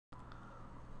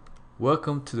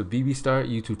Welcome to the BB Star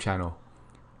YouTube channel.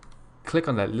 Click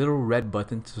on that little red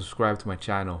button to subscribe to my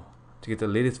channel to get the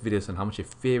latest videos on how much your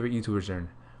favorite YouTubers earn.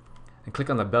 And click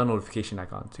on the bell notification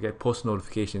icon to get post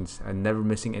notifications and never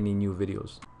missing any new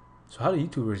videos. So how do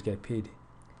YouTubers get paid?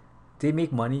 They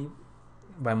make money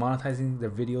by monetizing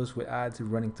their videos with ads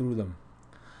running through them.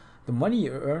 The money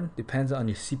you earn depends on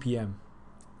your CPM,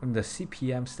 and the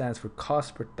CPM stands for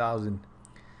cost per thousand.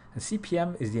 And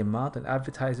CPM is the amount an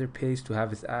advertiser pays to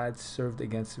have his ads served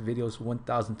against videos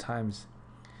 1,000 times.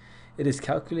 It is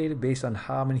calculated based on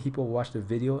how many people watch the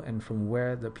video and from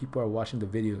where the people are watching the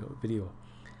video.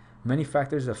 Many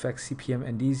factors affect CPM,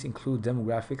 and these include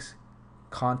demographics,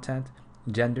 content,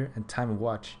 gender, and time of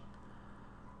watch.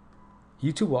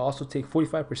 YouTube will also take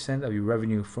 45% of your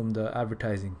revenue from the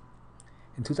advertising.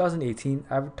 In 2018,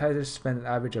 advertisers spent an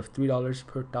average of $3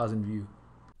 per thousand views.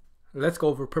 Let's go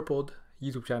over Purpled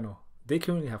YouTube channel. They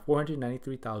currently have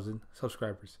 493,000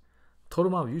 subscribers.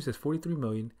 Total amount of views is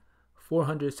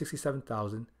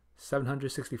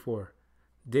 43,467,764.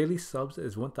 Daily subs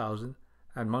is 1,000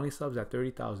 and monthly subs at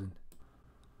 30,000.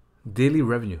 Daily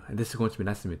revenue, and this is going to be an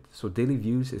estimate. So daily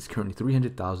views is currently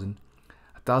 300,000.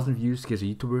 1,000 views gives a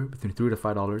YouTuber between $3 to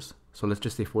 $5. So let's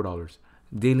just say $4.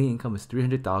 Daily income is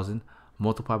 300,000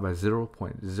 multiplied by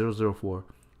 0.004,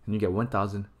 and you get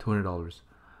 $1,200.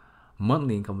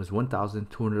 Monthly income is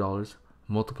 $1,200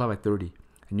 multiplied by 30,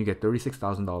 and you get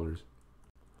 $36,000.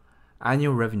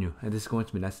 Annual revenue, and this is going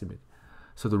to be an estimate.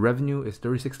 So the revenue is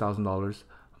 $36,000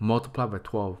 multiplied by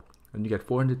 12, and you get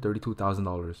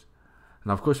 $432,000.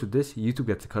 Now, of course, with this, YouTube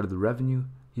gets a cut of the revenue.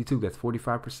 YouTube gets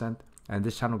 45%, and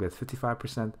this channel gets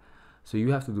 55%. So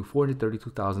you have to do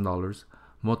 $432,000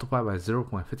 multiplied by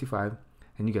 0.55,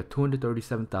 and you get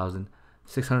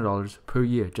 $237,600 per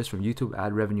year just from YouTube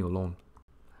ad revenue alone.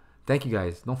 Thank you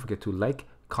guys. Don't forget to like,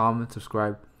 comment,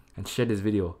 subscribe, and share this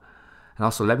video. And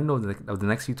also let me know of the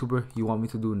next YouTuber you want me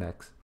to do next.